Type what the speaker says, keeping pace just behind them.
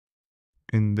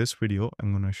In this video,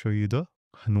 I'm going to show you the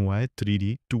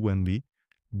Hunyuan3D 2MV.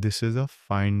 This is a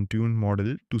fine-tuned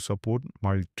model to support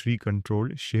multi-control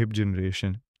shape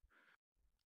generation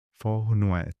for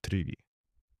Hunyuan3D.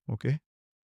 Okay,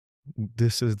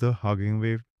 this is the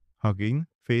Hugging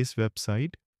Face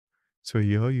website. So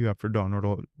here you have to download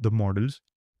all the models.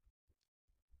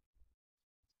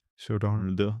 So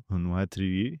download the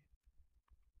Hunyuan3D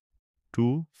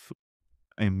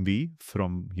 2MV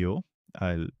from here.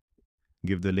 I'll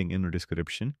give the link in the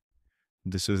description.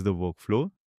 This is the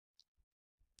workflow.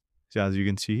 So as you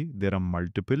can see, there are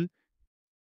multiple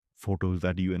photos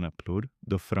that you can upload: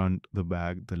 the front, the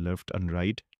back, the left and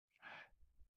right.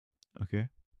 Okay,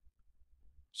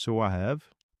 so I have,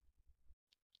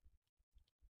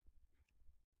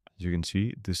 as you can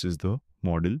see, this is the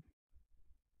model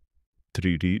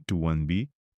 3D to 1B.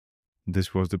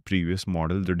 This was the previous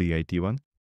model, the DIT one.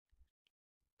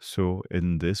 So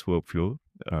in this workflow,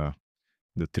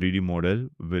 the 3D model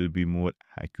will be more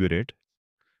accurate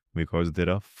because there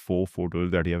are 4 photos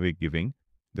that you are giving: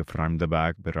 the front, the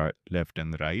back, the right, left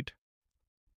and the right.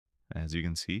 As you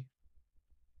can see,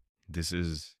 this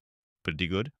is pretty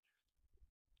good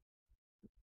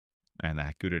and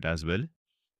accurate as well.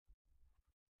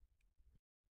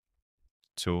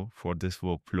 So for this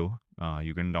workflow,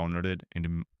 you can download it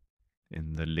in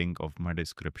the link of my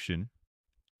description.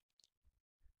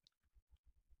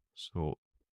 So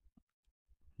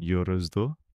here is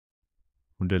the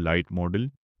light model.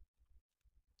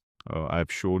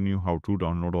 I've shown you how to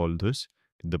download all this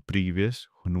in the previous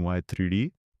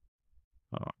Hunyuan3D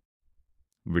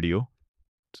video.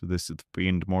 So this is the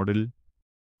paint model.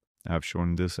 I've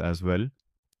shown this as well.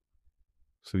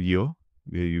 So here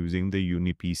we are using the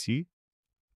Uni PC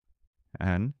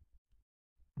and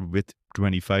with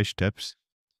 25 steps.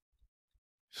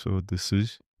 So this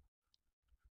is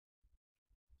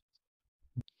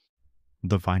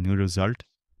the final result.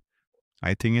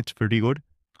 I think it's pretty good.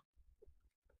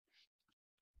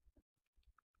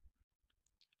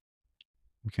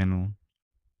 We can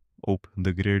open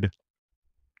the grid.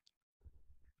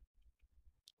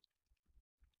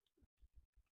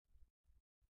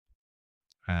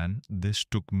 And this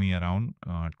took me around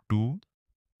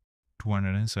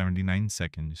 279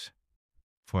 seconds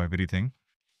for everything.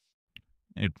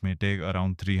 It may take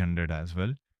around 300 as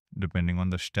well, depending on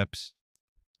the steps.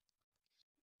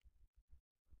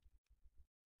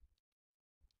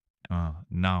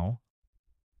 Now,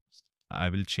 I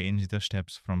will change the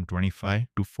steps from 25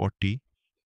 to 40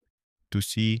 to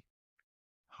see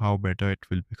how better it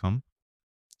will become.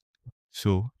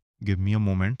 So, give me a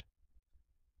moment.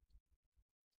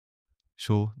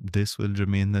 So, this will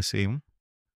remain the same,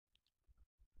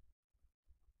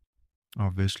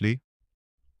 obviously.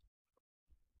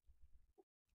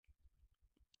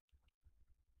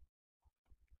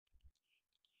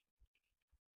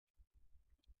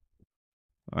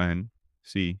 And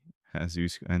see, as you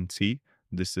can see,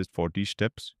 this is 40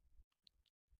 steps.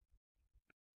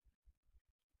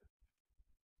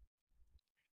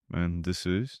 And this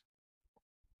is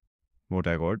what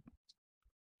I got.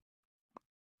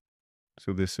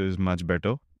 So this is much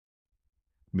better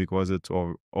because it's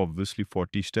obviously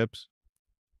 40 steps.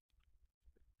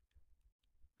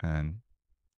 And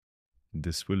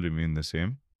this will remain the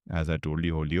same as I told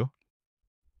you earlier.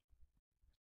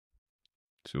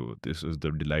 So this is the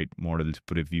Delight Models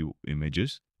preview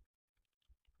images.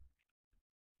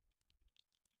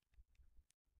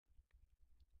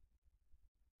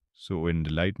 So in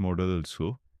Delight model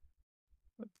also,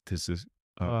 this is,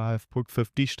 I've put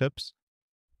 50 steps.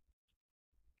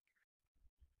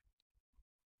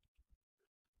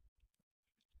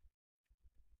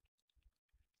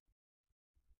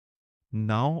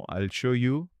 Now I'll show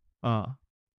you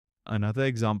another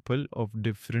example of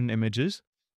different images.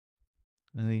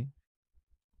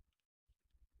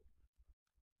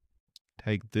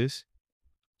 Take this.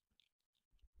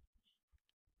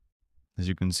 As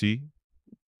you can see,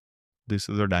 this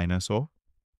is a dinosaur.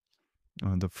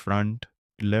 The front,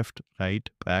 left, right,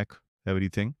 back,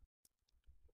 everything.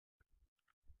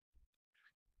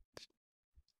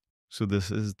 So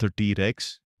this is the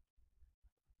T-Rex.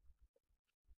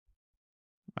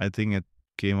 I think it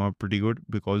came out pretty good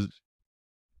because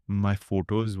my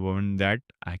photos weren't that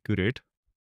accurate.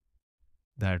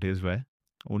 That is why.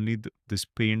 Only this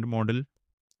paint model,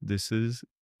 this is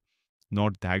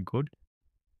not that good.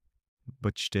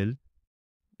 But still,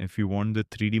 if you want the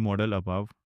 3D model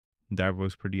above, that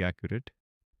was pretty accurate.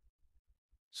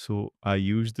 So I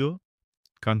used the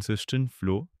consistent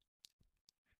flow.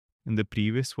 In the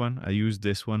previous one, I used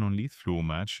this one only, flow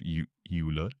match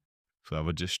Euler. So I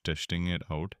was just testing it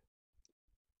out.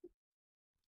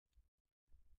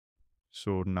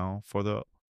 So now for the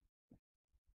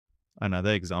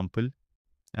another example,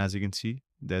 as you can see,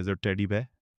 there's a teddy bear.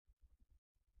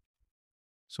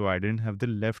 So I didn't have the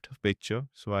left picture,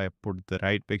 so I put the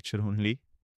right picture only.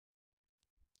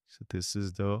 So this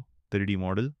is the 3D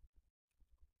model.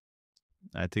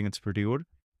 I think it's pretty good.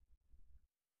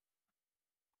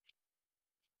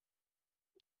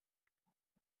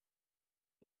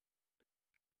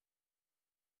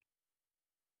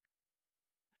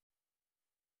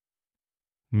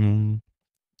 Mm,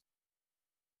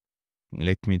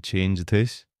 Let me change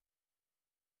this.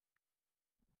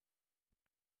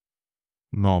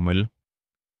 Normal.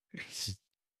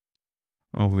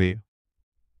 Oh wait.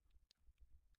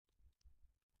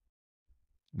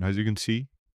 As you can see,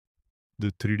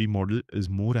 the 3D model is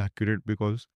more accurate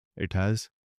because it has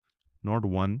not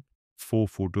one, four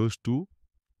photos to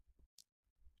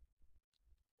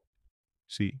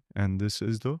see. And this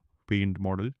is the paint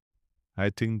model. I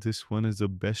think this one is the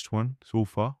best one so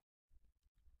far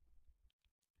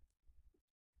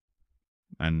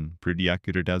and pretty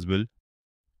accurate as well.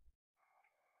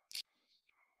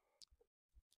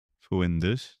 So in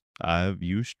this, I have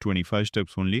used 25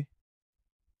 steps only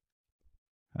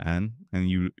and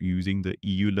you using the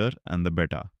EULER and the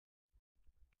beta.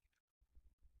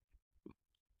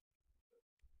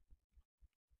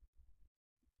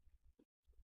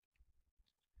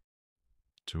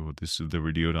 So this is the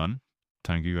video done.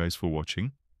 Thank you guys for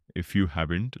watching. If you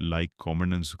haven't, like,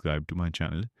 comment and subscribe to my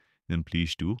channel, then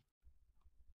please do.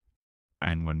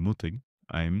 And one more thing,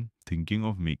 I'm thinking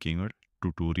of making a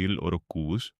tutorial or a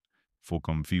course for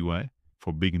ComfyUI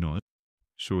for beginners.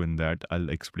 So in that, I'll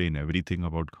explain everything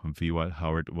about ComfyUI,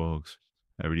 how it works,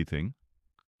 everything.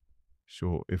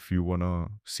 So if you wanna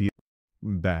see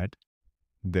that,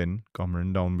 then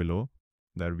comment down below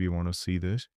that we wanna see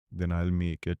this. Then I'll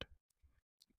make it.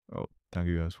 Oh, thank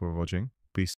you guys for watching.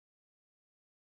 Peace.